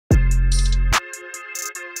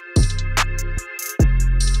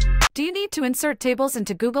Do you need to insert tables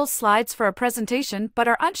into Google Slides for a presentation but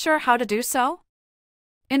are unsure how to do so?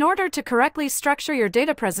 In order to correctly structure your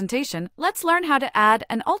data presentation, let's learn how to add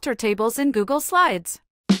and alter tables in Google Slides.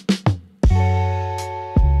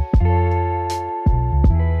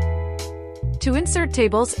 To insert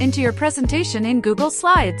tables into your presentation in Google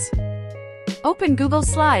Slides, open Google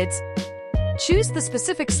Slides. Choose the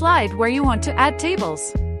specific slide where you want to add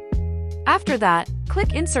tables. After that,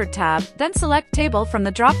 click Insert tab, then select Table from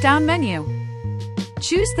the drop-down menu.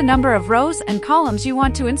 Choose the number of rows and columns you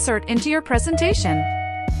want to insert into your presentation.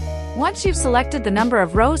 Once you've selected the number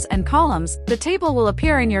of rows and columns, the table will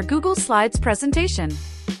appear in your Google Slides presentation.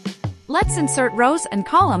 Let's insert rows and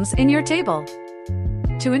columns in your table.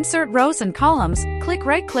 To insert rows and columns,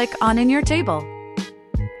 right-click on In Your Table.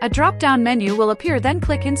 A drop-down menu will appear, then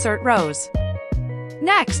click Insert Rows.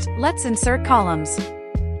 Next, let's insert columns.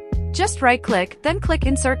 Just right-click, then click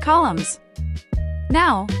Insert Columns.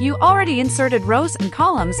 Now, you already inserted rows and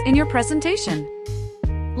columns in your presentation.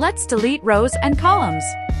 Let's delete rows and columns.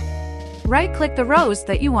 Right-click the rows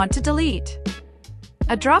that you want to delete.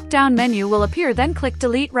 A drop-down menu will appear, then click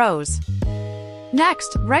Delete Rows.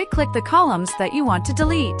 Next, right-click the columns that you want to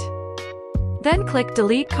delete. Then click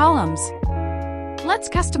Delete Columns. Let's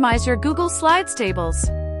customize your Google Slides tables.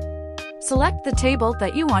 Select the table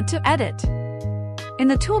that you want to edit. In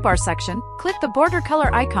the toolbar section, click the border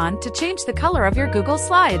color icon to change the color of your Google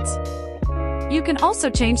Slides. You can also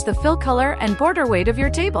change the fill color and border weight of your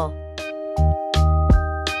table.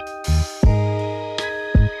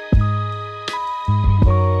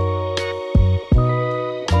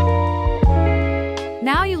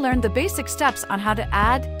 Now you learned the basic steps on how to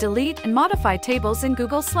add, delete, and modify tables in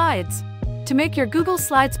Google Slides. To make your Google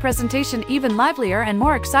Slides presentation even livelier and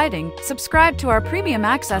more exciting, subscribe to our premium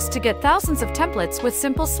access to get thousands of templates with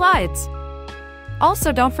simple slides.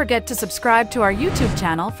 Also, don't forget to subscribe to our YouTube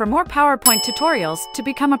channel for more PowerPoint tutorials to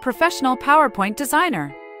become a professional PowerPoint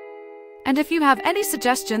designer. And if you have any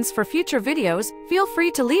suggestions for future videos, feel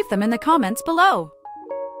free to leave them in the comments below.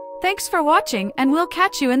 Thanks for watching, and we'll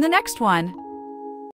catch you in the next one.